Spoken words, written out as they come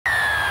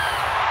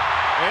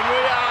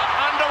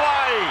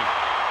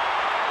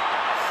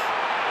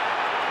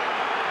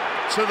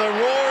to the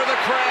roar of the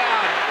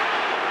crowd.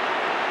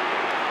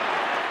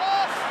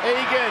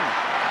 Egan,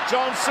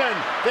 Johnson,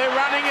 they're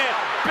running it.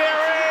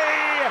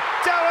 Berry,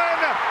 Dillon,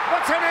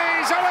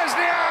 Watene,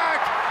 Zelezniak,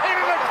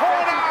 into the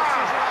corner,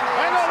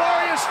 and the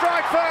Warriors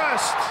strike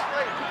first.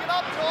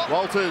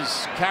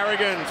 Walters,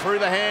 Carrigan through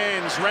the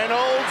hands,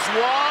 Reynolds,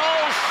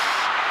 Walsh,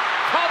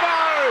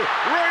 Cobbo,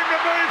 room to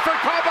move for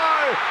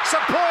Cobbo,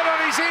 support on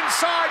his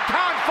inside,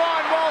 can't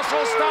find Walsh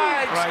or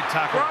Staggs. Great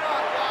tackle.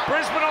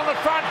 Brisbane on the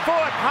front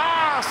foot,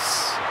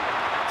 Haas,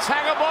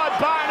 tackled by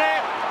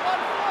Barnett,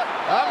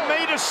 a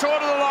metre short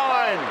of the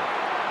line.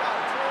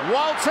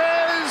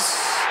 Walters,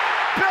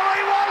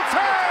 Billy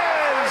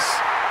Walters,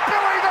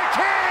 Billy the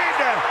Kid,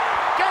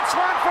 gets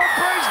one from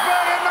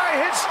Brisbane and they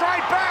hit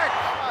straight back.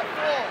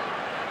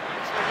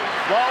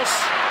 Walsh,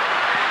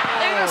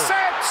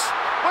 intercepts,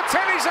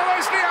 Watene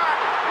Zelezniak,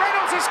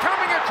 Reynolds is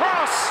coming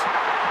across,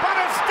 but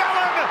it's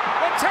Dillon,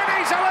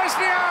 Watene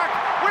Zelezniak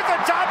with a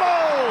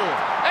double,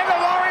 and the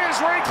Warriors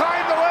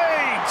reclaim the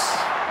leads.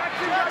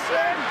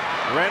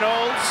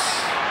 Reynolds,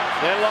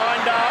 they're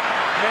lined up,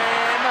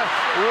 Mann,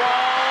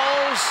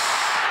 rolls,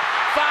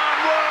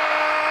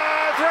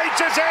 Farnworth,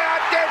 reaches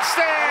out, gets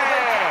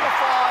there.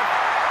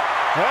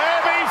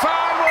 Herbie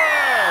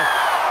Farnworth,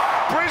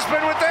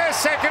 Brisbane with their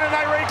second and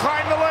they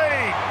reclaim the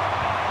lead.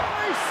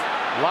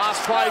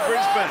 Last play,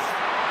 Brisbane.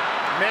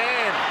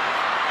 Mann,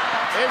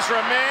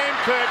 Ezra Mann,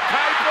 Kurt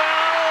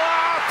Capewell,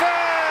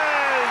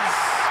 Arthurs.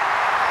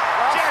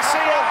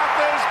 Jesse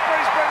Arthurs,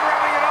 Brisbane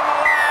running it on the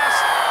last.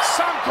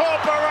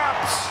 Suncorp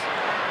erupts.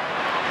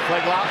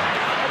 Flag up,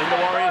 into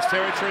Warriors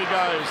territory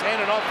goes.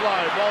 And an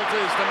offload,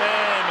 Walters, the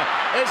man.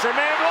 Ezra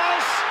Mann,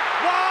 Walsh,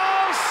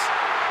 Walsh.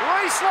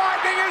 Reese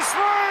Lightning is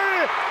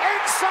through,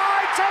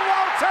 inside to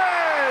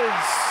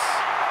Walters.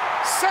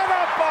 Set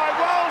up by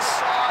Walsh,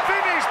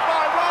 finished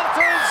by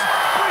Walters.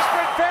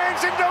 Brisbane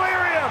fans in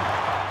delirium.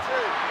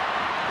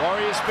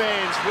 Warriors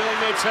fans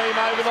wheeling their team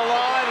over the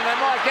line and they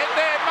might get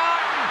there.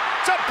 Martin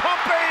to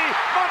Pompey,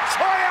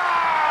 Montoya.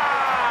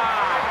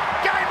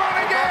 Game on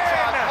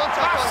again.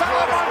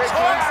 Marcelo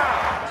Montoya.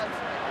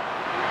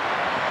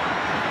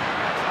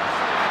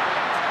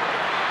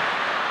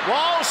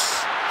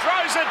 Walsh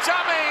throws a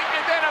dummy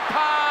and then a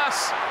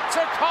pass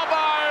to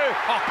Cobbo.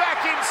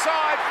 Back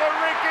inside for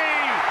Ricky.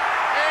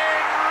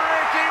 And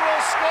Ricky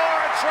will score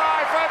a try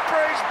for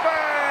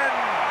Brisbane.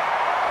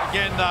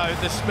 Again, though,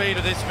 the speed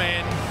of this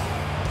man,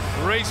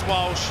 Reece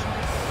Walsh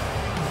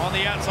on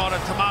the outside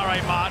of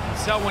Tamare Martin,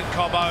 Selwyn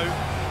Cobbo.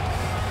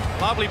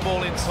 Lovely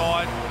ball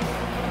inside.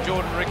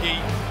 Jordan Ricky,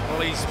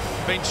 well, he's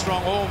been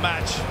strong all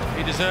match.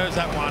 He deserves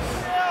that one.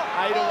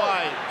 8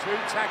 away. 2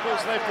 tackles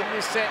left in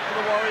this set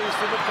for the Warriors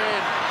to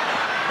defend.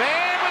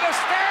 Mann with a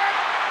stab.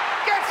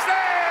 Gets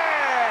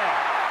there.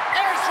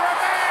 Ezra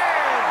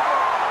Mann.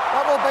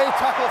 That will be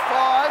tackle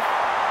 5.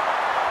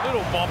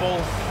 Little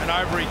bobble and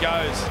over he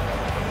goes.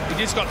 He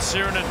just got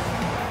Sirinen.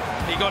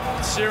 He got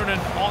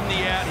Sirinen on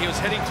the out. He was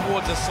heading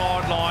towards the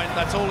sideline.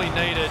 That's all he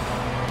needed.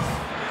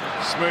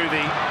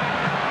 Smoothie.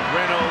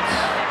 Reynolds.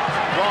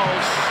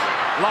 Walsh.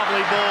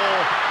 Lovely ball.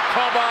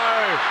 Cobbo.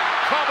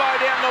 Cobbo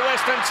down the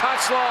western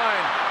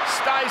touchline.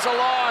 Stays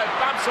alive.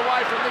 Bumps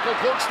away from Nickel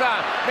Cookster.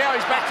 Now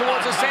he's back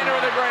towards the centre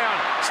of the ground.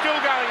 Still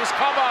going is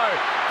Cobbo.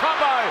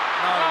 Cobbo.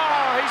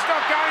 Oh, he's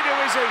not going to,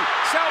 is he?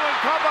 Selwyn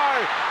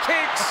Cobbo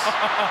kicks.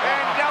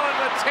 And Dallin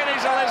Watene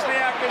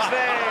Zelezniak is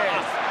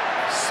there.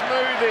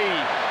 Smoothie.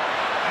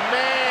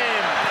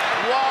 Mann.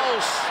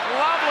 Walsh.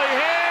 Lovely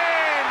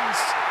hands.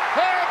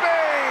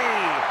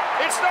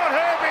 Herbie. It's not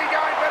Herbie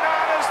going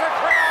bananas. The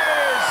crowd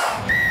is.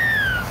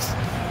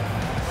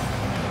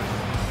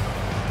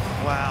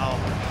 Wow.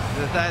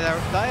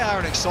 They are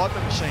an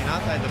excitement machine,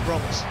 aren't they, the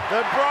Broncos?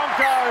 The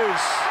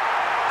Broncos,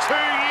 2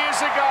 years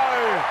ago,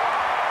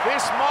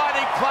 this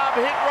mighty club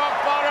hit rock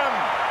bottom,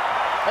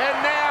 and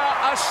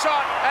now a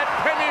shot at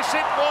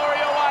Premiership glory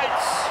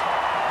awaits.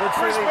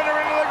 Brisbane are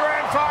into the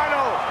grand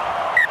final.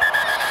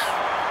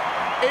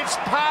 It's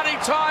party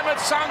time at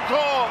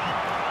Suncorp.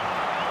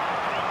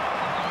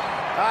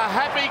 A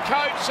happy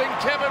coach in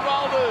Kevin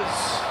Walters.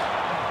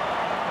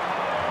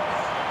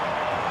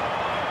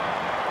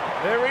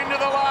 They're into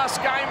the last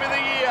game of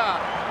the year.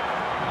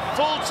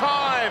 Full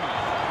time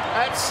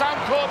at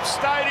Suncorp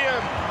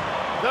Stadium.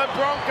 The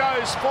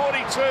Broncos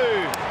 42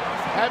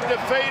 have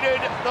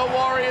defeated the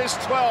Warriors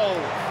 12.